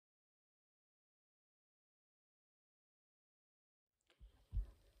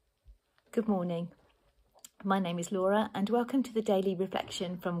Good morning. My name is Laura and welcome to the daily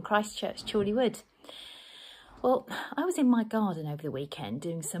reflection from Christchurch, Chorleywood. Well, I was in my garden over the weekend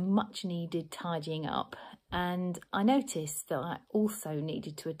doing some much needed tidying up, and I noticed that I also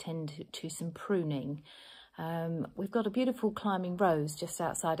needed to attend to some pruning. We've got a beautiful climbing rose just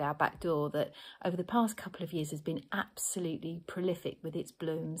outside our back door that over the past couple of years has been absolutely prolific with its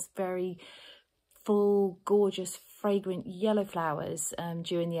blooms. Very full, gorgeous, fragrant yellow flowers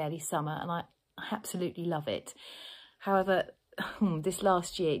during the early summer, and I absolutely love it. However, this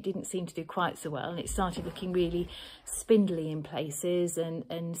last year it didn't seem to do quite so well, and it started looking really spindly in places,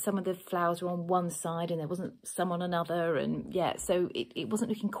 and some of the flowers were on one side and there wasn't some on another, and yeah, so it wasn't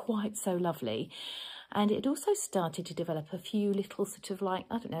looking quite so lovely. And it also started to develop a few little sort of like,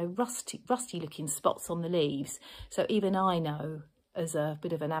 I don't know, rusty looking spots on the leaves. So even I know, as a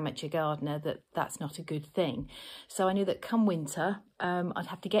bit of an amateur gardener, that that's not a good thing. So I knew that come winter, I'd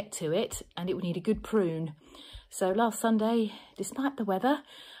have to get to it and it would need a good prune. So last Sunday, despite the weather,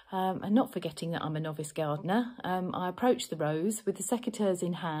 and not forgetting that I'm a novice gardener, I approached the rose with the secateurs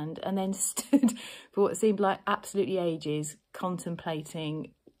in hand and then stood for what seemed like absolutely ages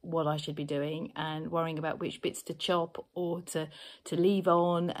contemplating what I should be doing and worrying about which bits to chop or to leave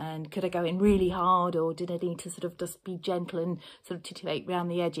on, and could I go in really hard or did I need to sort of just be gentle and sort of titillate around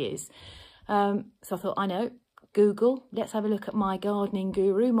the edges. So I thought, I know, Google, let's have a look at my gardening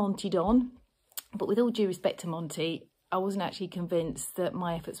guru, Monty Don. But with all due respect to Monty, I wasn't actually convinced that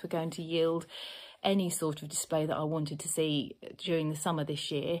my efforts were going to yield any sort of display that I wanted to see during the summer this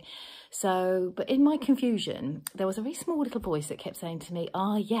year. So, but in my confusion, there was a very small little voice that kept saying to me,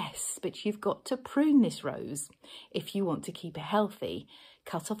 yes, but you've got to prune this rose if you want to keep it healthy.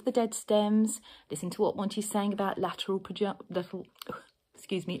 Cut off the dead stems, listen to what Monty's saying about lateral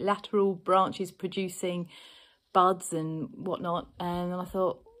branches producing buds and whatnot. And I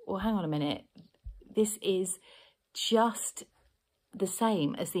thought, well, hang on a minute, this is just the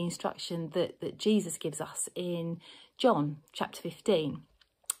same as the instruction that Jesus gives us in John chapter 15,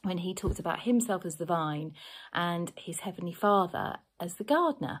 when he talks about himself as the vine and his heavenly Father as the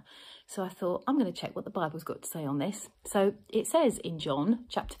gardener. So I thought, I'm going to check what the Bible's got to say on this. So it says in John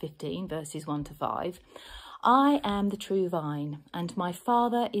chapter 15, verses 1 to 5, I am the true vine, and my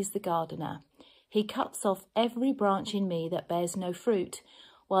Father is the gardener. He cuts off every branch in me that bears no fruit,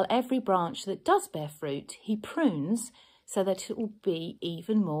 while every branch that does bear fruit, he prunes so that it will be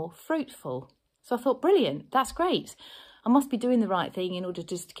even more fruitful. So I thought, brilliant, that's great. I must be doing the right thing in order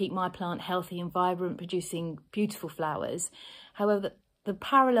just to keep my plant healthy and vibrant, producing beautiful flowers. However, the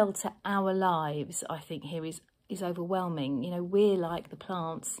parallel to our lives, I think, here is overwhelming. You know, we're like the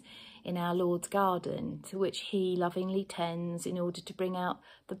plants in our Lord's garden, to which he lovingly tends in order to bring out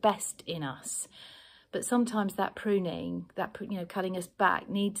the best in us. But sometimes that pruning, that, cutting us back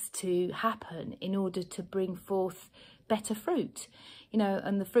needs to happen in order to bring forth better fruit,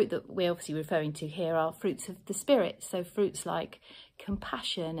 and the fruit that we're obviously referring to here are fruits of the Spirit. So fruits like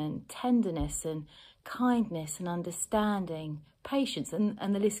compassion and tenderness and kindness and understanding, patience, and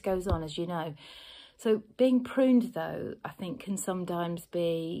the list goes on, as you know. So being pruned, though, I think can sometimes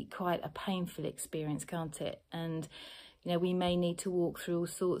be quite a painful experience, can't it? And we may need to walk through all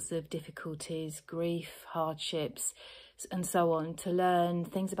sorts of difficulties, grief, hardships, and so on, to learn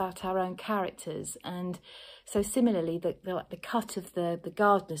things about our own characters. And so similarly, the cut of the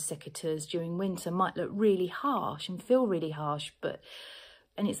gardener's secateurs during winter might look really harsh and feel really harsh,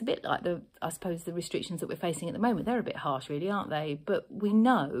 and it's a bit like I suppose the restrictions that we're facing at the moment, they're a bit harsh really, aren't they? But we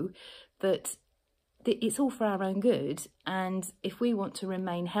know that it's all for our own good, and if we want to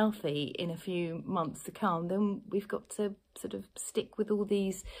remain healthy in a few months to come, then we've got to sort of stick with all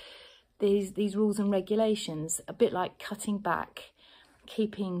these rules and regulations, a bit like cutting back,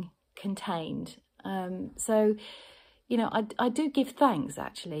 keeping contained. So, I do give thanks,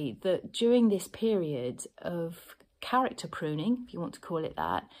 actually, that during this period of character pruning, if you want to call it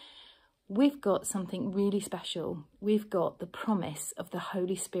that, we've got something really special. We've got the promise of the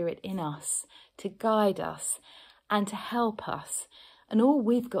Holy Spirit in us to guide us and to help us. And all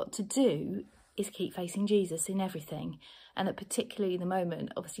we've got to do is keep facing Jesus in everything. And that particularly in the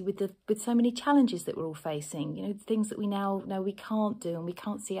moment, obviously with so many challenges that we're all facing, things that we now know we can't do, and we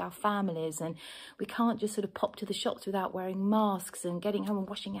can't see our families, and we can't just sort of pop to the shops without wearing masks and getting home and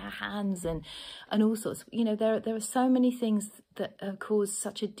washing our hands and all sorts. There are so many things that have caused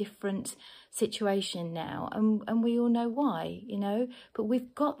such a different situation now, and we all know why, but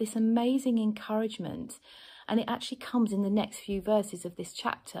we've got this amazing encouragement, and it actually comes in the next few verses of this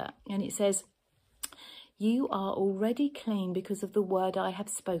chapter, and it says, you are already clean because of the word I have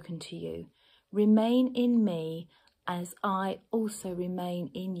spoken to you. Remain in me as I also remain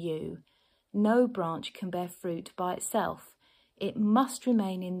in you. No branch can bear fruit by itself. It must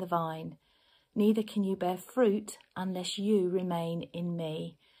remain in the vine. Neither can you bear fruit unless you remain in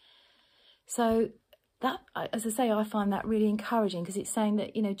me. So that, as I say, I find that really encouraging, because it's saying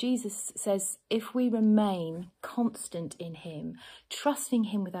that, you know, Jesus says if we remain constant in him, trusting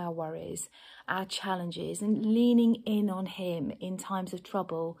him with our worries, our challenges, and leaning in on him in times of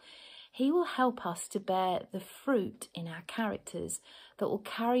trouble, he will help us to bear the fruit in our characters that will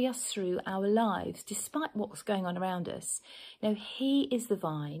carry us through our lives, despite what's going on around us. You know, he is the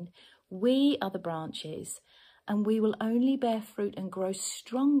vine, we are the branches, and we will only bear fruit and grow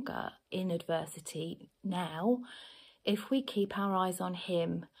stronger in adversity now if we keep our eyes on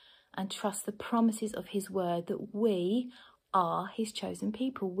him and trust the promises of his word, that we are his chosen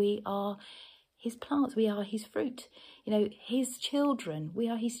people. We are his plants, we are his fruit, you know, his children, we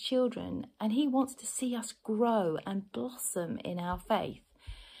are his children, and he wants to see us grow and blossom in our faith.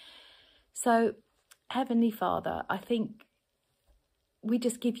 So, Heavenly Father, I think we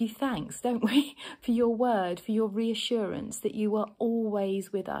just give you thanks, don't we, for your word, for your reassurance that you are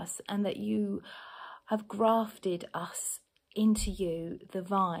always with us and that you have grafted us into you, the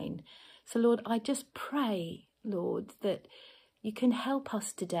vine. So, Lord, I just pray, Lord, that you can help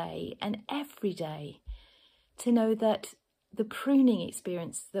us today and every day to know that the pruning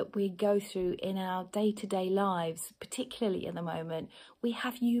experience that we go through in our day-to-day lives, particularly at the moment, we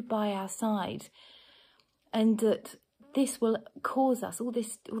have you by our side, and that this will cause us, all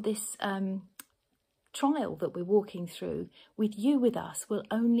this trial that we're walking through with you with us will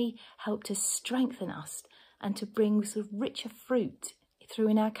only help to strengthen us and to bring sort of richer fruit through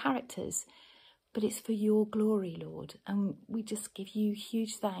in our characters. But it's for your glory, Lord, and we just give you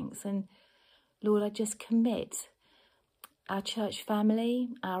huge thanks. And Lord, I just commit our church family,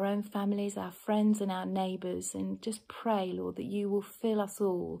 our own families, our friends and our neighbours, and just pray, Lord, that you will fill us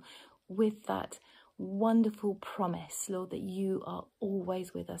all with that wonderful promise, Lord, that you are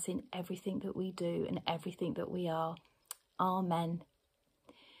always with us in everything that we do and everything that we are. Amen.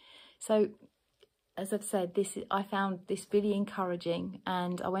 So, as I've said, I found this really encouraging,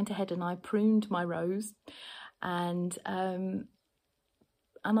 and I went ahead and I pruned my rose, and I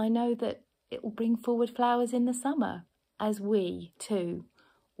know that it will bring forward flowers in the summer, as we too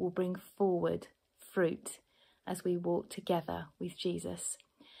will bring forward fruit as we walk together with Jesus.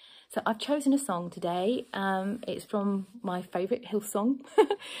 So I've chosen a song today. It's from my favourite Hillsong.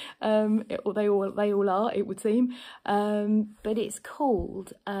 They all are, it would seem. But it's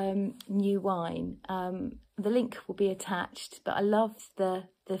called New Wine. The link will be attached, but I love the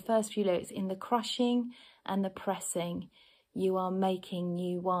first few lyrics. In the crushing and the pressing, you are making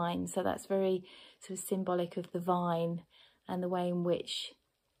new wine. So that's very sort of symbolic of the vine and the way in which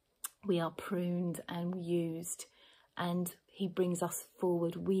we are pruned and used, and he brings us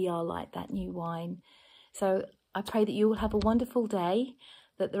forward. We are like that new wine. So I pray that you will have a wonderful day,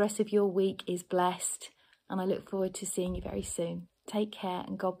 that the rest of your week is blessed, and I look forward to seeing you very soon. Take care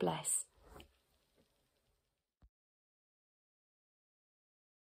and God bless.